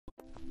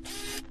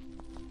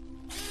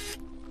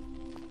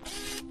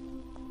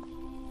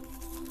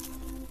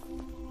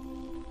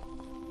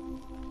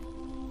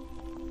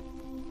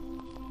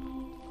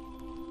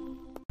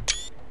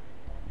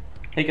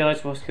Hey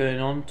guys, what's going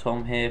on?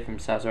 Tom here from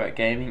Sazerac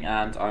Gaming,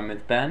 and I'm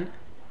with Ben.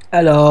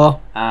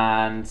 Hello.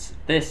 And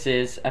this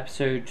is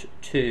episode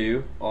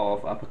 2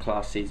 of Upper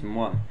Class Season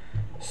 1.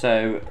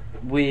 So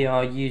we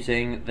are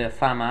using the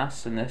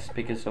FAMAS in this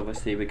because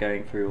obviously we're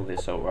going through all the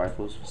assault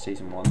rifles for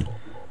Season 1.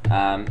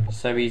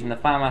 So we're using the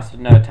FAMAS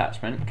with no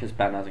attachment because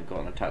Ben hasn't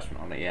got an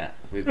attachment on it yet.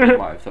 We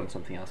might have done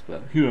something else,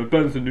 but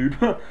Ben's a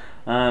noob.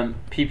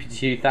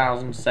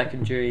 PP2000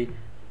 secondary.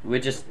 We're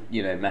just,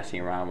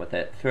 messing around with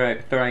it.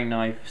 Throwing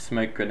knife,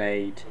 smoke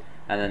grenade,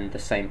 and then the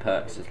same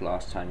perks as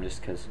last time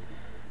just because,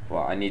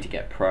 well, I need to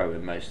get pro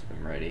in most of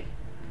them really.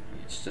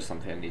 It's just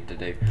something I need to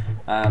do.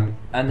 And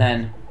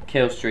then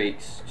kill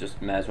streaks,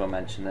 just may as well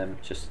mention them.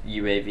 Just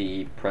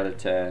UAV,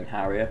 Predator, and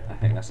Harrier. I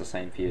think that's the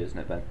same for you, isn't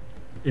it, Ben?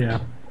 Yeah.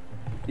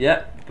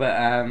 Yeah,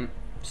 but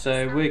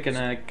so we're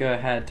gonna go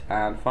ahead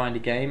and find a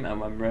game, and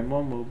when we're in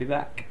one, we'll be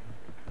back.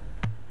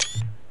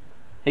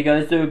 Hey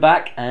guys, we're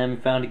back and we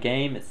found a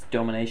game. It's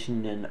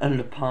Domination in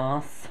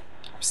Underpass.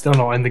 Still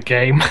not in the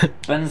game.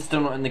 Ben's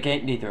still not in the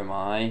game, neither am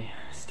I.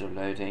 Still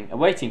loading.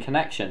 Awaiting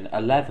connection,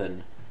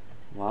 11.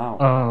 Wow.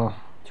 Oh.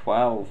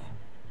 12.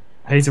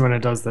 I hate it when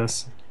it does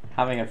this.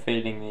 Having a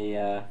feeling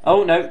the,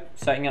 oh no,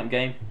 setting up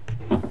game.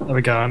 There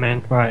we go, I'm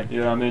in. Right.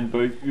 Yeah, I'm in,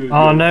 both.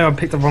 Oh no, I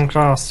picked the wrong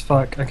class.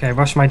 Fuck. Okay,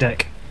 rush my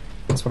dick.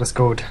 That's what it's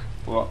called.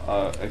 What?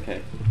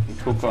 Okay.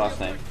 Cool class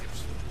name.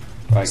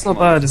 Right, It's not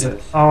bad, is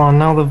it? Oh,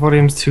 now the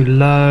volume's too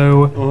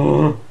low.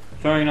 Oh,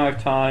 throwing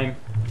knife time.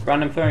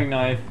 Random throwing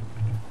knife.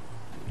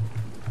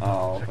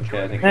 Oh,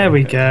 okay. I think There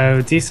we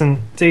go.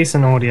 Decent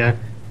audio.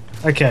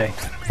 Okay,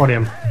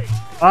 volume.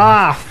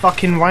 Ah,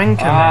 fucking wanker.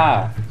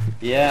 Ah,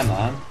 yeah,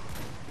 man.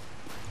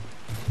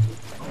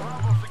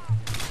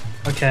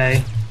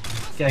 Okay,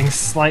 getting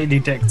slightly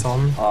dicked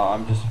on. Oh,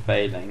 I'm just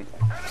failing.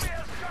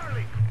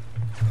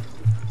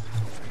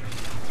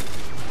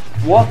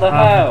 What the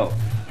hell?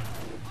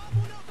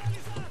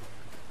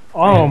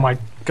 Oh my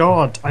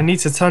god, I need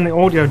to turn the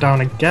audio down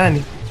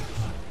again.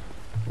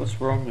 What's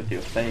wrong with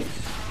your face?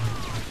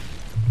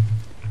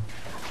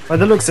 By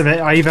the looks of it,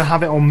 I either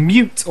have it on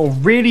mute or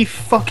really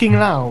fucking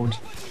loud.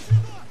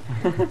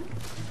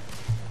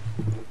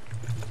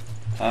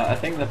 I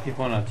think the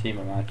people on our team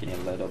are lagging a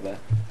little bit.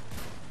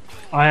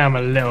 I am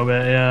a little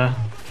bit, yeah.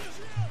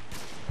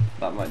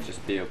 That might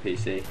just be your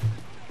PC.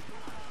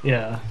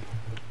 Yeah.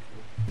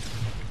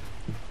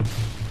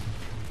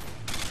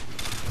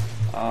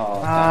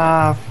 Oh,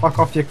 Ah, fuck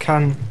off you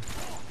cunt.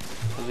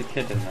 there's a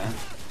kid in there.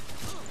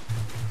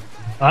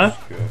 Huh?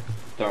 Good.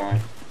 Don't worry.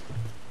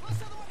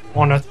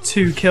 On a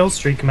 2-kill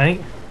streak,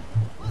 mate.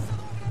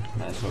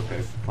 Might as well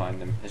go find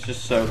him. It's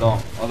just so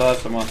long. Oh, there's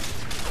someone.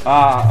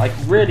 Ah, I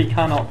really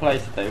cannot play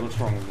today. What's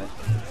wrong with me?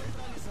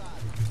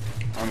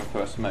 I'm gonna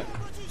throw a smoke.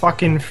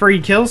 Fucking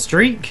 3-kill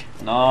streak.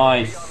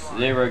 Nice.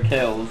 0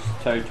 kills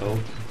total.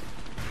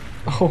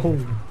 Oh.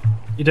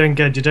 You're doing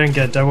good,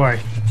 don't worry.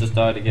 Just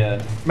died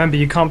again. Remember,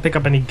 you can't pick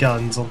up any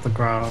guns off the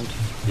ground.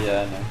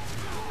 Yeah,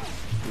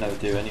 no. Never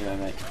do anyway,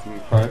 mate. I'm a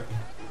pro.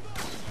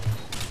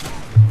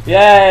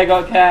 Yeah, I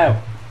got a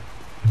cow.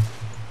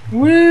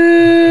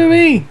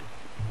 Woo-wee!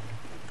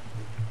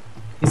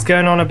 He's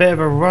going on a bit of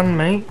a run,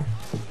 mate.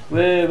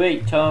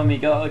 Wait, Tommy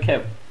got a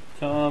kill.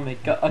 Tommy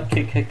got a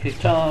kick,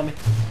 Tommy.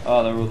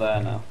 Oh, they're all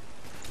there now.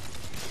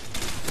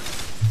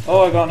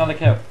 Oh, I got another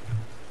kill.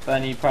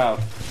 Ben, you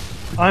proud?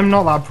 I'm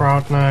not that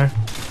proud, no.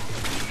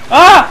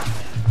 Ah!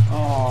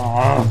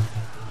 Oh.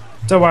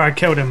 Don't worry, I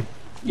killed him.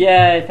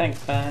 Yay, thanks,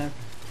 Ben.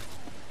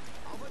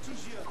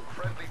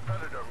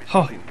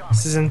 Oh,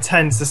 this is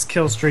intense, this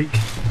kill streak.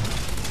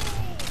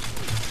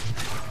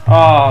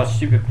 Oh,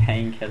 stupid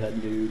painkiller,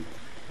 dude.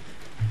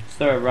 Let's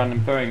throw a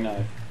random throwing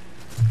knife.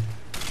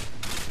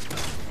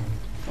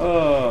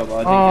 Oh, but I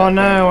didn't Oh get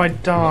no, I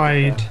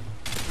throwing. died.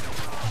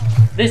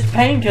 This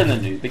painkiller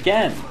noob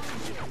again.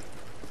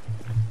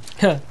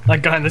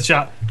 That guy in the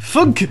chat.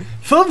 Fug!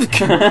 Fug!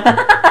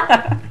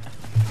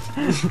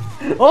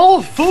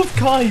 Oh, fug,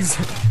 guys!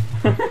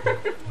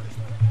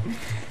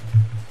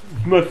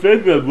 My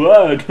favorite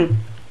word.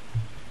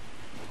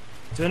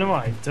 Don't know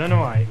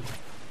why.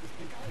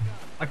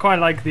 I quite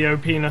like the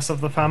OP-ness of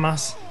the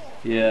FAMAS.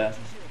 Yeah.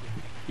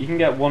 You can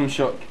get one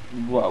shot,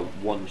 well,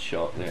 one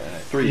shot, yeah,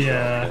 3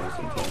 Yeah. shot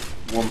kills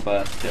until 1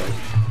 burst kills.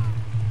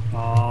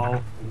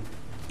 Oh.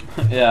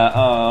 Yeah,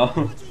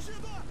 oh.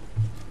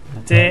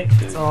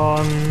 Dicked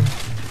on.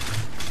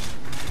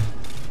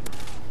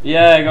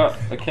 Yeah, I got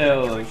a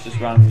kill, it's just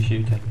randomly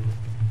shooting.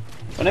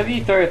 Whenever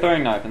you throw a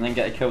throwing knife and then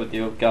get a kill with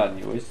your gun,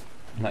 you always,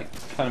 kind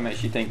of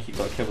makes you think you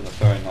got a kill with a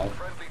throwing knife.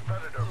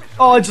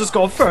 Oh, I just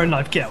got a throwing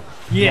knife kill.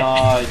 Yeah.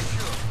 Nice.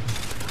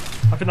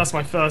 I think that's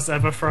my first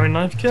ever throwing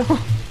knife kill.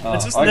 I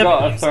never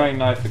got a used throwing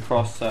knife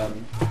across, a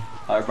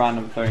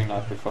random throwing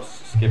knife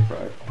across Skid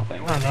Row, I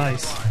think. Oh,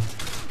 nice.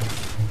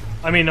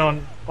 I mean,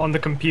 on the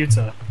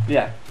computer.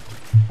 Yeah.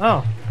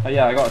 Oh. Oh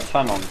yeah, I got a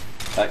ton on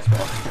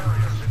Xbox.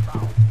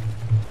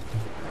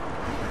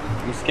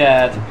 I'm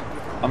scared.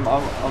 I'm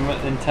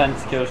an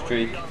intense kill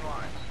streak.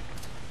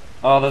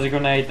 Oh, there's a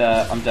grenade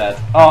there. I'm dead.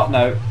 Oh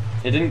no,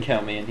 it didn't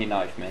kill me and he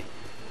knifed me.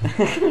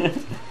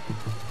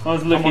 I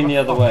was looking the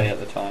other way at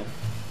the time.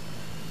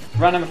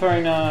 Random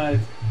throwing knife.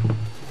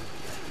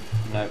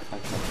 No,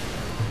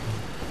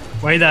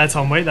 okay. Wait there,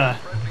 Tom. Wait there.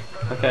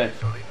 Okay.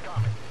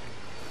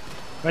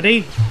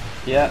 Ready?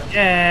 Yeah.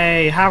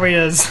 Yay,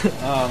 Harriers.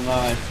 Oh,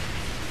 nice.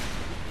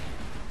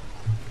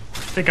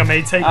 I think I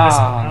may take this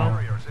one now.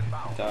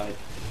 Died.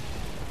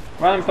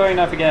 Random throwing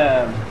knife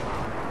again.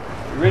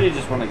 Really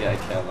just want to get a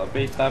kill. That'd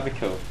be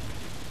cool.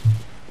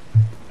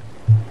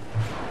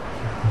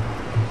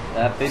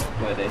 That'd be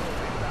pretty.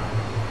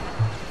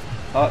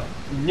 Oh,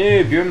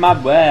 noob, you're in my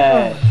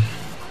way.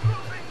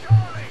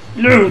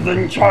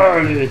 Losing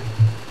Charlie.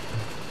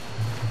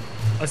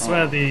 I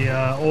swear the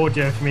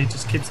audio for me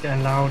just keeps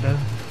getting louder.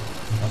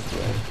 That's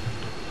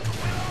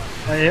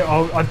weird.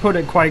 I put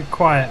it quite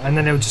quiet and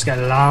then it would just get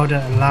louder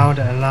and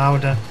louder and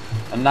louder.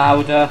 And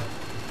louder.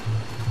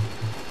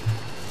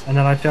 And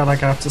then I feel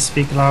like I have to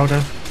speak louder.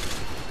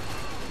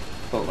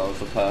 Thought that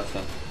was a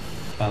person.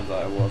 Turns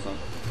out it wasn't.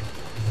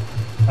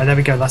 Oh, there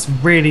we go, that's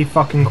really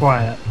fucking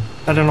quiet.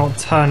 Better not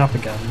turn up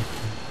again.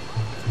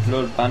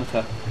 Blood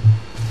banter.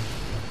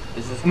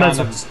 This is I might kind as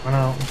well of... just run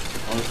out.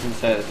 I was going to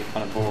say this is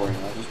kind of boring.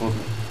 I just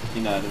wasn't...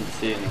 You know, I didn't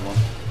see anyone.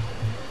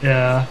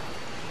 Yeah.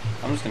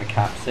 I'm just going to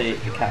cap A,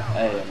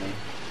 I mean,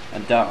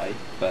 and die,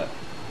 but...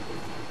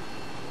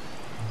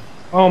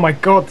 Oh my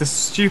god, this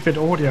stupid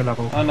audio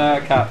level. Oh no, I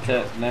capped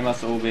it. They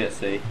must all be at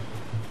sea.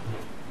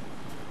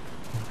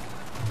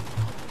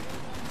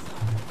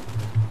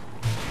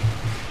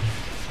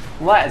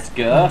 Let's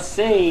go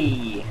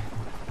see.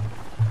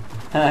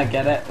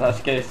 Get it?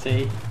 Let's go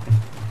see.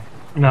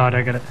 No, I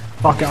don't get it.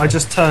 Fuck it, I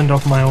just turned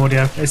off my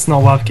audio. It's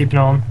not worth keeping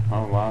on.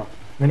 Oh wow.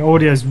 I mean,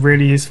 audio is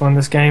really useful in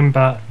this game,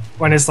 but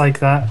when it's like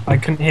that, I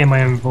couldn't hear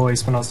my own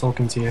voice when I was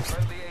talking to you.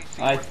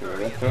 I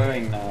threw a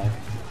throwing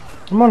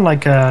knife. I'm on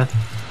like a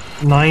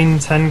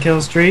 9-10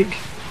 kill streak.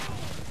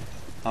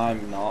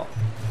 I'm not.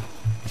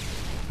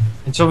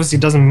 Which obviously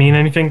doesn't mean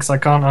anything because I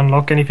can't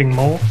unlock anything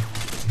more.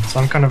 So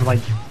I'm kind of like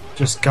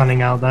just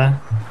gunning out there.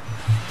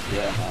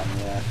 Yeah, man,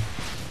 yeah.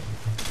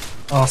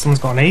 Oh, someone's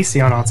got an AC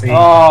on our team.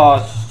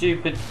 Oh,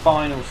 stupid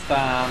final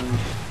stand.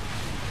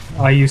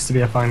 I used to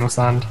be a final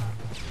stand.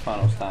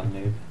 Final stand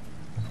noob.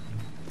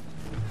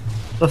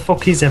 The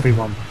fuck is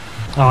everyone?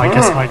 Oh, I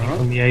guess hiding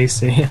from the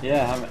AC.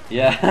 Yeah,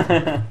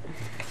 yeah.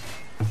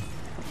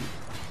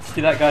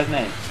 See that guy's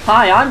name?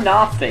 Hi, I'm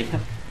nasty.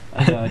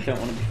 I don't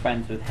want to be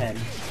friends with him.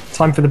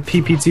 Time for the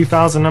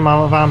PP2000. I'm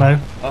out of ammo.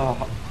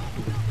 Oh.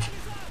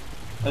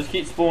 I just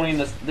keep spawning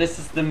this. This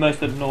is the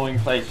most annoying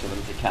place for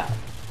them to cap.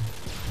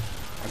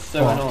 It's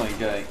so What? annoying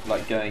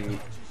going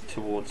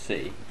towards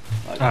C.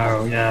 Like,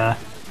 Oh yeah.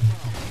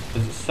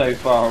 because it's so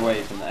far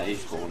away from the A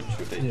spawn. It's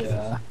ridiculous.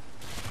 Yeah.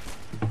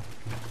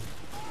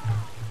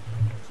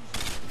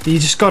 You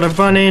just gotta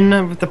run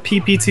in with the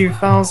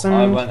PP2000.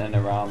 I went in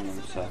around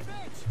them, so.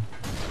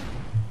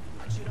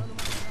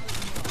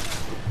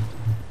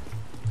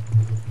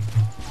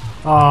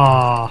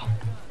 Ah,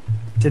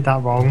 did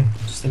that wrong,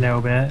 just a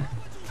little bit.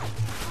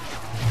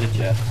 Did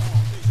you?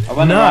 I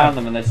went No. around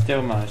them and they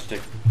still managed to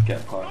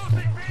get past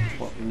me.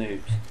 What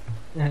noobs?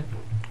 Yeah.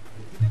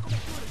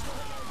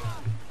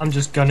 I'm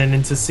just gunning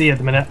into C at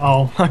the minute.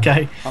 Oh,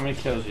 okay. How many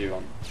kills are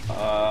you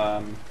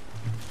on?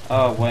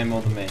 Oh, way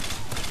more than me.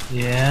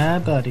 Yeah,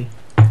 buddy.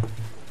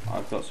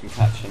 I've got some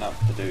catching up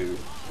to do.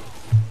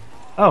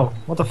 Oh,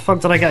 what the fuck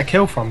did I get a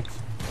kill from?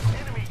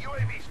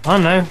 I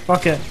don't know,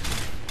 fuck it.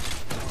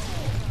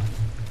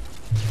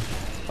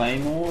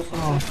 Claymore or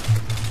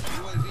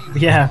something?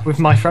 Yeah, with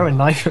my throwing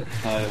knife. Oh,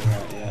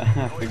 right, yeah.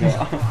 I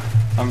forgot.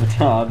 I'm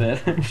retarded.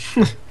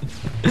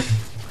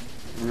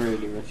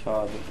 Really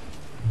retarded.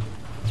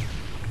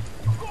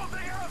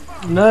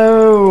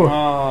 No!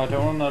 Oh, I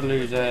don't want to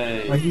lose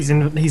A. Like he's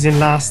in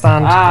last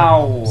stand.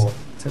 Ow!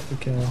 Took the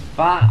kill.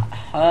 That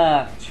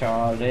hurt,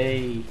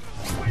 Charlie.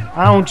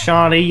 Ow,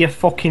 Charlie, you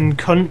fucking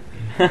cunt.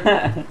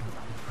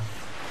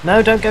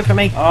 No, don't go for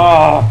me.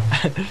 Oh!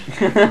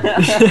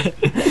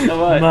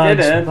 No, I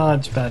didn't.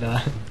 Much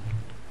better.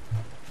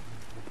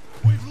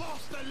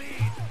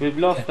 We've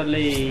lost the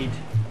lead.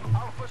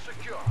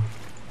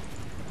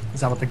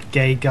 Is that what the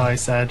gay guy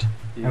said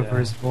Yeah. over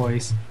his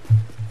voice?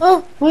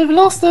 Oh, we've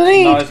lost the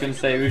lead. No, I was going to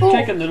say, we've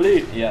taken the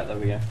lead. Yeah, there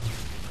we go.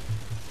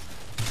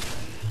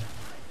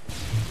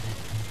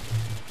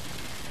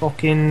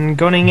 Fucking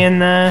gunning in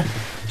there,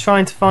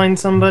 trying to find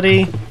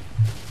somebody.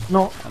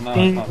 Not And now I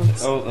being. can't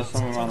see- oh, there's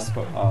someone around the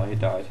foot. Oh, he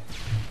died.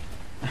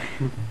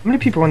 How many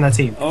people are on their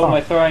team? Oh, Fuck.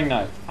 my throwing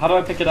knife. How do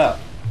I pick it up?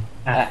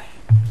 F.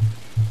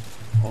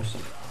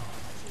 Awesome.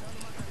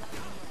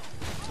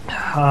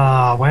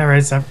 Ah, where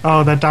is it?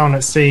 Oh, they're down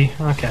at C.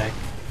 Okay.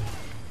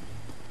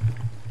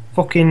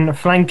 Fucking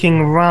flanking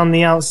around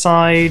the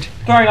outside.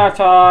 Throwing knife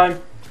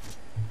time!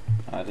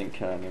 I didn't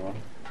kill anyone.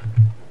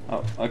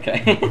 Oh,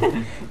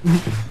 okay.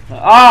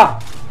 Ah!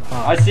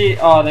 I see.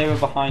 Oh, they were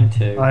behind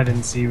two. I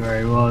didn't see where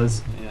he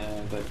was.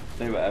 Yeah,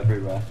 they were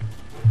everywhere.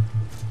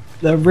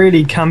 They're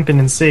really camping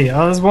in C.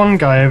 Oh, there's one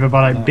guy over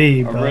by like No,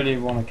 B, I but really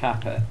want to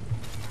cap it.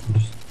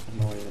 Just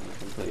annoy them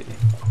completely.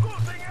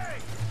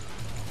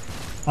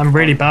 I'm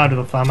really bad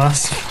with the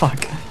FAMAS.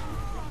 Fuck.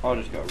 I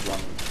just got to run.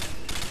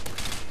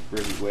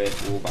 Really weird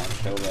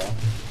wallbang kill there.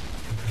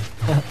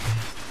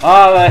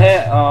 Oh, they're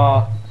hit!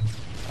 Oh.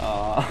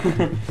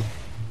 Oh.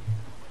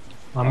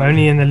 I'm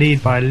only in the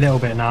lead by a little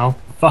bit now.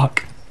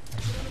 Fuck.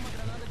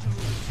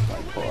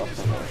 Caught up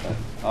a little bit.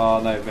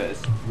 Oh no, but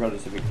it's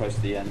relatively close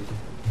to the end.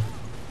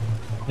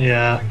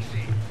 Yeah.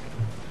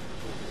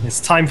 It's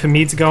time for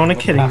me to go on a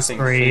killing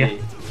spree. C.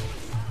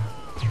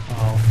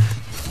 Oh.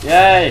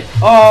 Yay!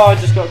 Oh, I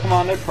just got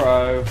Commando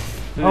Pro.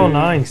 Oh,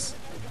 nice.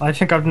 I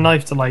think I've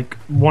knifed like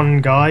one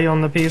guy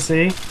on the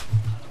PC.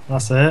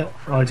 That's it.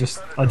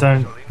 I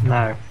don't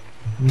know.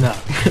 No.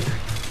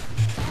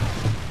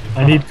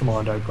 I need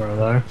Commando Pro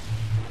though.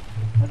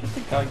 Where did the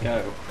guy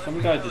go?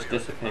 Some guy just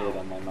disappeared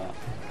on my map.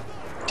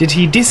 Did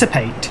he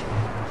dissipate?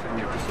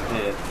 He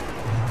disappeared.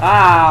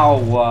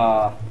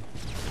 Ow!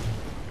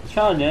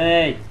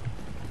 Johnny!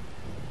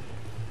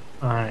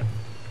 Alright.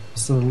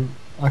 So,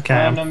 okay,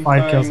 I'm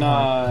 5 kills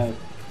now.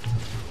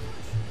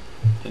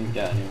 Didn't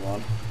get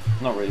anyone.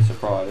 Not really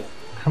surprised.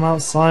 Come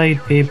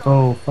outside,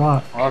 people.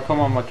 Fuck. Oh, come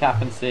on, we're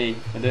capping C.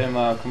 We're doing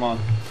well, come on.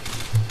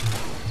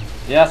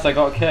 Yes, I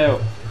got a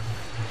kill.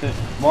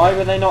 Why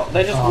were they not?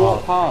 They just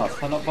walked past.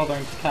 They're not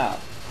bothering to cap.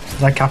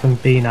 They're capping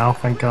B now,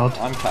 thank God.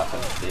 I'm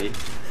capping C.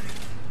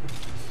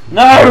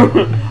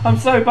 No! I'm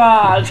so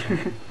bad!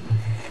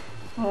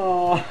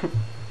 Oh.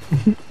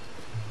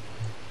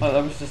 Oh,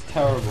 that was just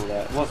terrible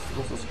there. What's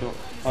the score?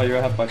 Oh, you're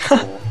ahead by 4.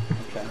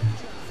 Okay.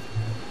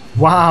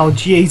 Wow,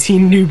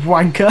 G18 noob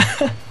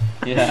wanker.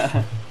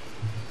 Yeah.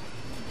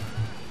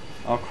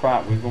 Oh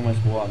crap, we've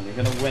almost won. You're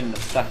gonna win the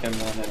second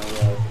one in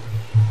a row.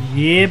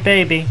 Yeah,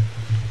 baby.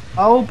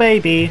 Oh,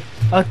 baby.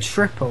 A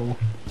triple.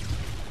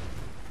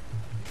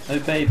 Oh,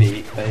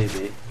 baby,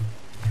 baby.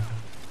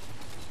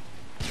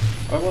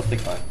 Where was the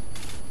guy?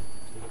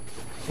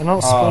 They're not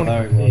Oh, spawning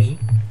there he was. me.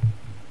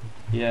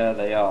 Yeah,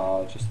 they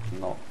are, just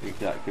not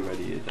exactly where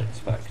you'd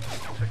expect.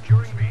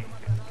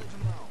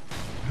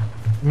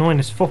 Annoying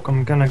as fuck,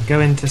 I'm gonna go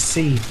into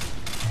C.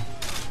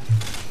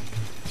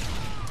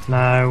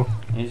 No.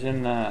 He's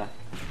in there.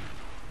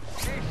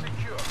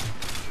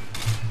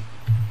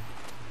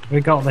 We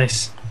got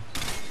this.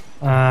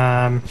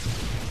 Right,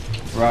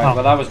 Oh.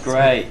 well that was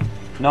great.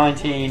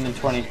 19 and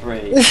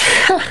 23.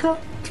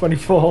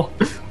 24.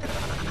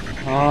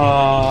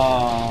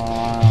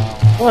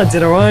 Oh. Well, I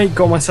did alright,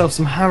 got myself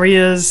some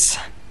Harriers.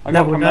 I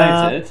got Leveled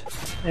up. promoted.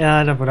 Yeah,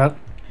 I leveled up.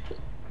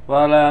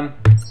 Well,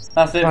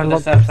 that's it I for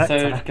love this the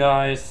episode, vector.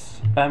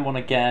 guys. Ben won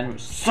again,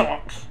 which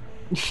sucks.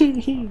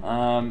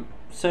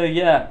 So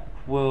yeah,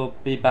 we'll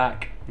be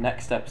back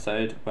next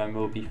episode when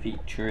we'll be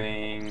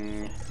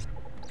featuring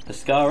the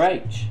Scar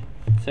H.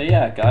 So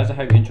yeah, guys, I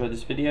hope you enjoyed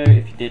this video.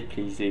 If you did,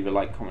 please leave a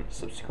like, comment,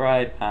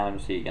 subscribe, and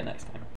we'll see you again next time.